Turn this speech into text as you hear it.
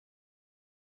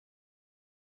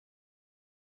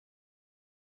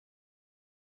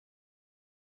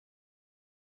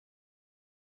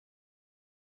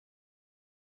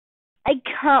I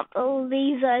can't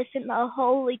believe that I spent the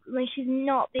whole week when she's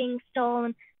not being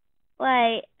stolen.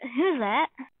 Wait, who's that?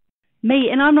 Me,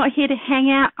 and I'm not here to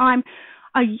hang out.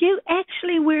 Are you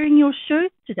actually wearing your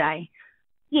shoes today?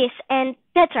 Yes, and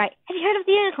that's right. Have you heard of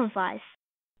the unicorn flies?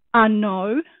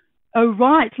 No. Oh,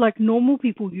 right, like normal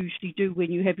people usually do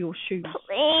when you have your shoes.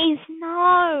 Please,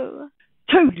 no.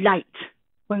 Too late.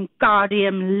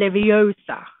 Wingardium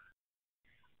Leviosa.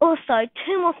 Also,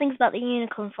 two more things about the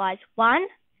unicorn flies. One,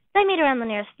 they meet around the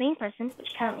nearest mean person,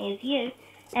 which currently is you.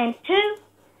 And two,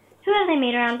 whoever they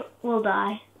meet around will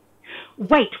die.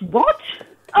 Wait, what?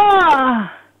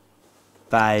 Ah!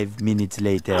 5 minutes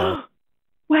later.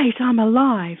 Wait, I'm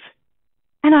alive.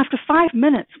 And after 5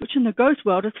 minutes, which in the ghost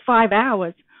world is 5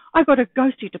 hours, I got a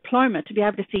ghosty diploma to be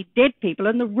able to see dead people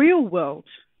in the real world.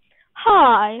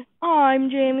 Hi, I'm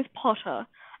James Potter,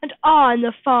 and I'm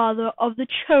the father of the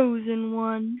chosen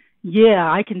one. Yeah,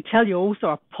 I can tell you're also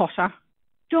a Potter.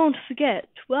 Don't forget,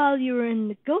 while you were in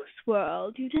the ghost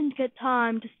world, you didn't get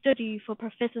time to study for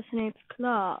Professor Snape's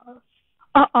class.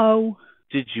 Uh-oh.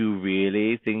 Did you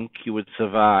really think you would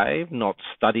survive not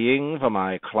studying for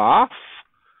my class?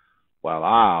 Well,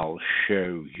 I'll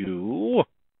show you.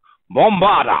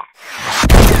 Bombarda!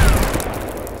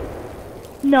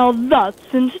 Now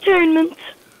that's entertainment.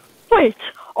 Wait,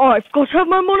 I've got to have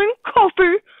my morning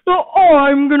coffee. Now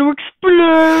I'm going to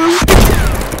explode.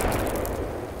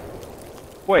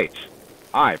 Wait,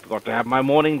 I've got to have my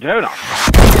morning donut.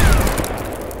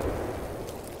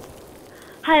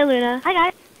 Hi, Luna. Hi,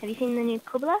 guys. Have you seen the new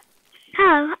Quibbler?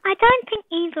 Oh, I don't think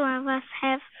either of us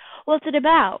have. What's it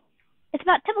about? It's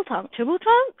about Tibbletonks.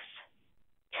 Tibbletonks?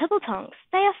 Tibbletonks.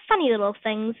 They are funny little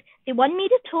things. They're 1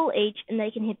 meter tall each, and they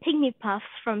can hit pygmy puffs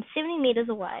from 70 meters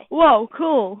away. Whoa,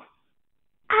 cool.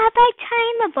 Are they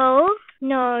tameable?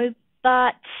 No,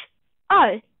 but...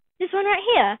 Oh, this one right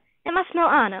here. It must smell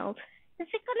Arnold. Is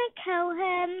it gonna kill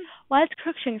him? Why is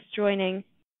Crookshanks joining?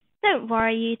 Don't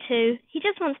worry, you two. He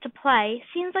just wants to play.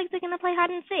 Seems like they're gonna play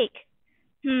hide and seek.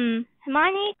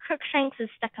 Hermione, Crookshanks is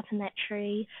stuck up in that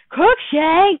tree.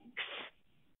 Crookshanks!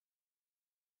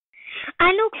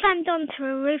 Arnold climbed onto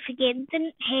a roof again,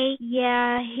 didn't he?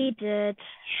 Yeah, he did.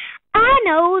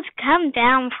 Arnold, come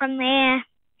down from there.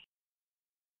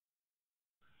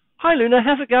 Hi, Luna.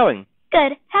 How's it going?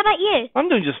 Good. How about you? I'm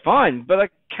doing just fine, but I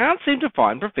can't seem to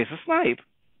find Professor Snape.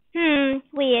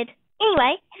 Weird.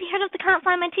 Anyway, have you heard of the Can't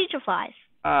Find My Teacher flies?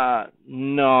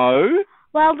 No.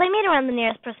 Well, they meet around the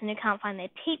nearest person who can't find their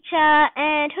teacher,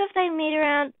 and whoever they meet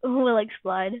around will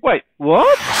explode. Wait,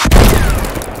 what?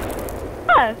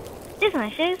 Oh, there's my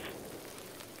shoes.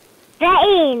 The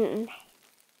end.